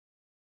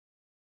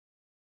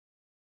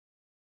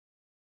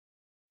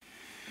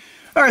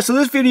Alright, so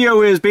this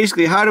video is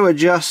basically how to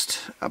adjust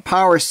a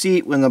power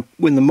seat when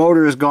the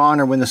motor is gone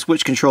or when the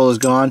switch control is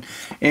gone.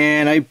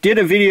 And I did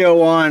a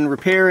video on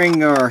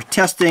repairing or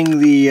testing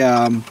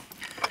the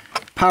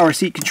power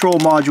seat control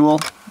module,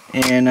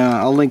 and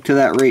I'll link to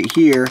that right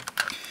here.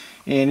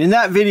 And in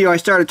that video I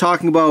started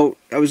talking about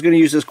I was going to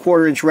use this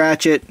 1/4"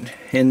 ratchet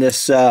and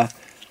this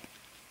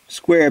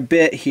square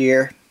bit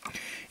here,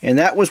 and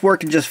that was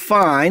working just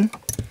fine.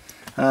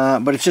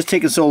 But it's just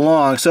taking so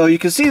long. So you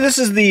can see this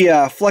is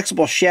the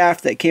flexible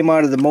shaft that came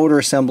out of the motor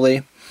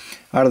assembly,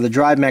 out of the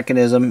drive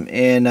mechanism,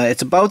 and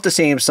it's about the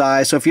same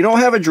size. So if you don't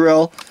have a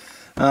drill,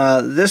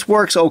 this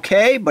works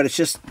okay, but it's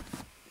just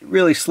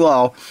really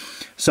slow.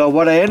 So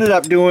what I ended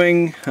up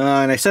doing,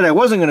 and I said I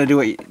wasn't going to do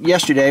it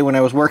yesterday when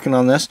I was working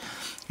on this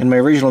in my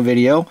original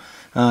video,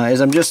 is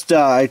I'm just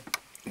I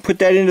put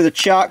that into the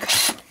chuck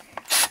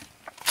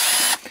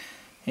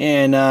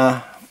and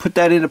put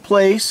that into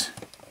place.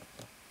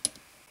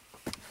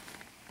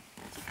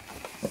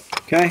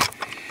 Okay,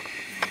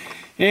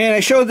 and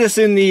I showed this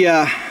in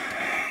the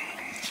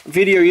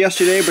video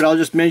yesterday, but I'll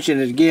just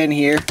mention it again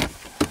here.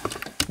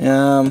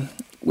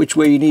 Which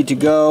way you need to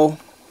go.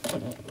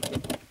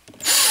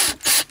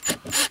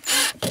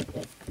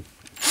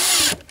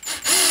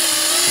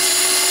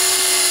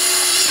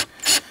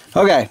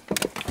 Okay,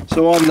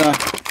 so on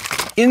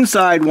the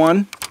inside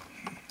one,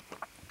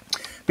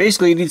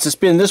 basically it needs to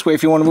spin this way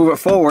if you want to move it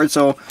forward.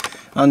 So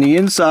on the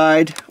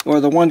inside, or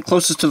the one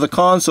closest to the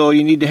console,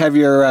 you need to have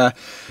your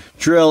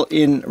drill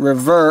in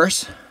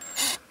reverse. I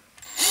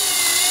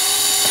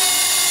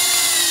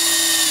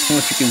don't know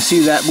if you can see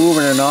that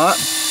moving or not.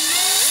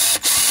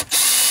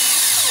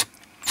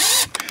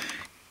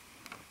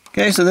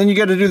 Okay, so then you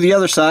got to do the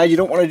other side. You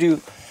don't want to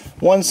do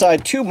one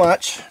side too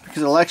much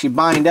because it'll actually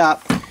bind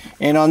up.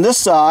 And on this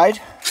side,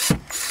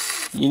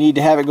 you need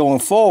to have it going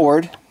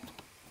forward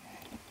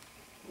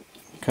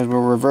because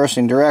we're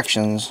reversing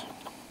directions.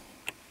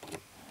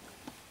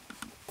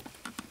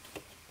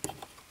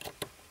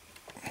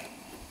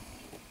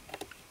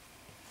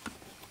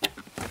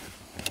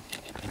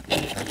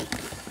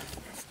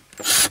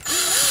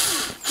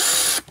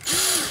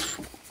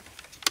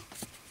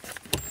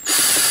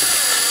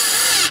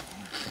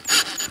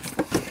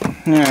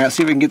 Alright, let's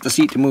see if we can get the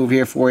seat to move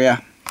here for you.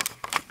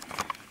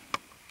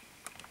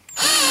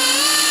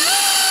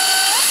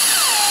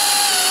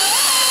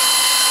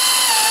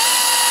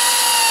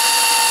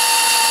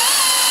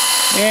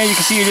 And you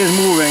can see it is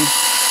moving.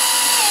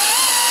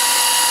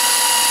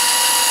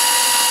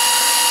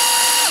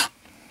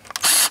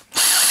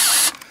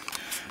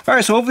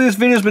 Alright, so hopefully this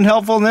video has been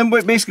helpful. And then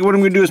basically what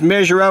I'm going to do is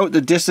measure out the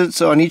distance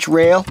on each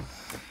rail.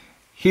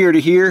 Here to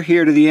here,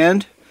 here to the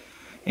end.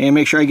 And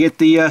make sure I get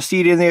the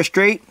seat in there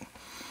straight.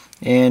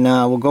 And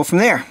we'll go from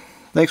there.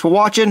 Thanks for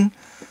watching.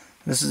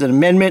 This is an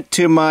amendment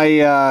to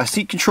my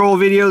seat control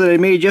video that I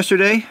made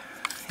yesterday.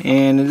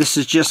 And this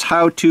is just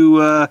how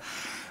to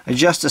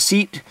adjust a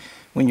seat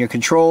when your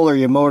control or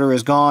your motor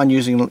is gone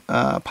using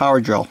a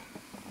power drill.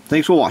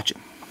 Thanks for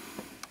watching.